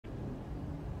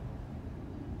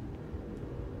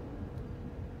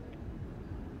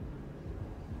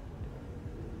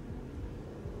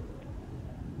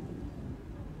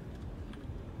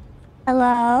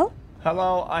Hello?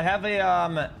 Hello, I have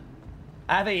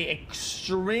a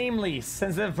extremely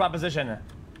sensitive proposition.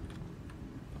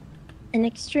 An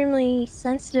extremely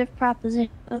sensitive proposition.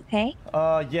 Okay.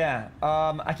 Yeah.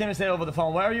 I can't even say it over the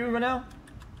phone. Where are you right now?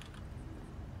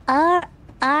 Uh,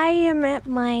 I am at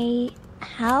my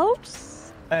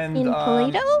house And, in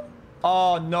Toledo?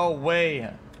 oh, no way.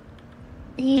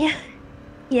 Yeah.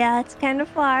 Yeah, it's kind of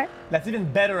far. That's even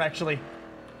better, actually.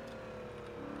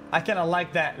 I kind of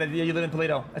like that you live in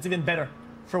Toledo. That's even better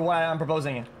for what I'm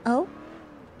proposing. Oh,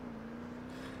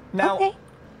 Now, okay.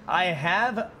 I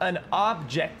have an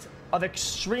object of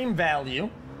extreme value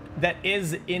that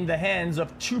is in the hands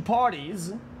of two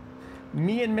parties,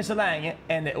 me and Mr. Lang,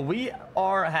 and we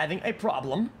are having a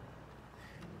problem.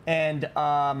 And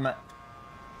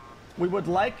we would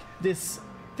like this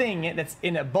thing that's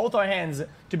in both our hands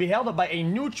to be held up by a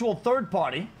neutral third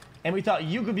party. And we thought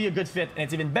you could be a good fit, and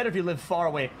it's even better if you live far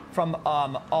away from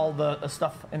all the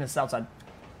stuff in the south side.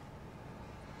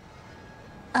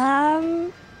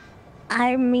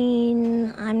 I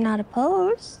mean, I'm not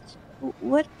opposed.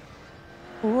 What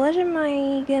am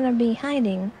I gonna be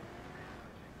hiding?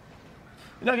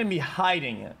 You're not gonna be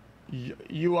hiding it.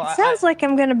 You are. It sounds like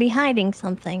I'm gonna be hiding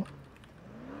something.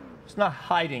 It's not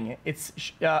hiding it. It's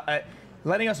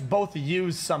letting us both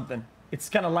use something. It's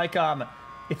kind of like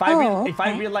if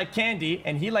I really like candy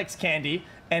and he likes candy,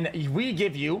 and we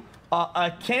give you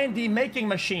a candy making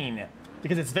machine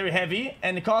because it's very heavy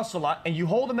and it costs a lot, and you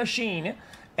hold the machine,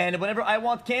 and whenever I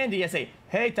want candy, I say,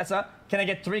 "Hey Tessa, can I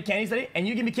get 3 candies today?" And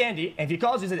you give me candy. And if he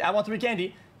calls you and says, "I want 3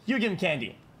 candy," you give him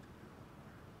candy.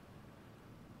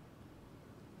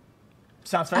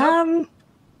 Sounds fair enough?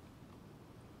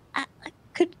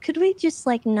 Could we just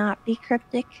like not be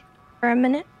cryptic for a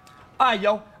minute?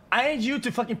 Yo, I need you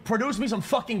to fucking produce me some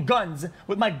fucking guns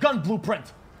with my gun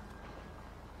blueprint.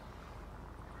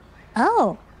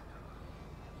 Oh.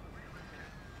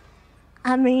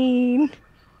 I mean...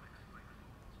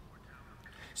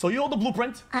 So you hold the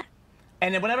blueprint,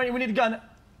 and then whenever we need a gun,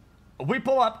 we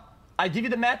pull up, I give you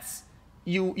the mats,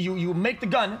 you make the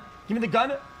gun, give me the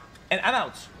gun, and I'm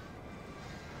out.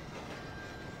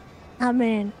 I'm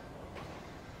in.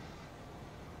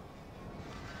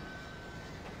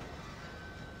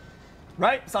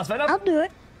 Right? Sounds fair enough? I'll do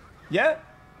it. Yeah?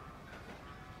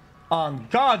 On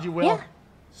God you will. Yeah.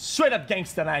 Straight up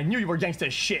gangster, and I knew you were gangster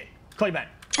as shit. Call you back.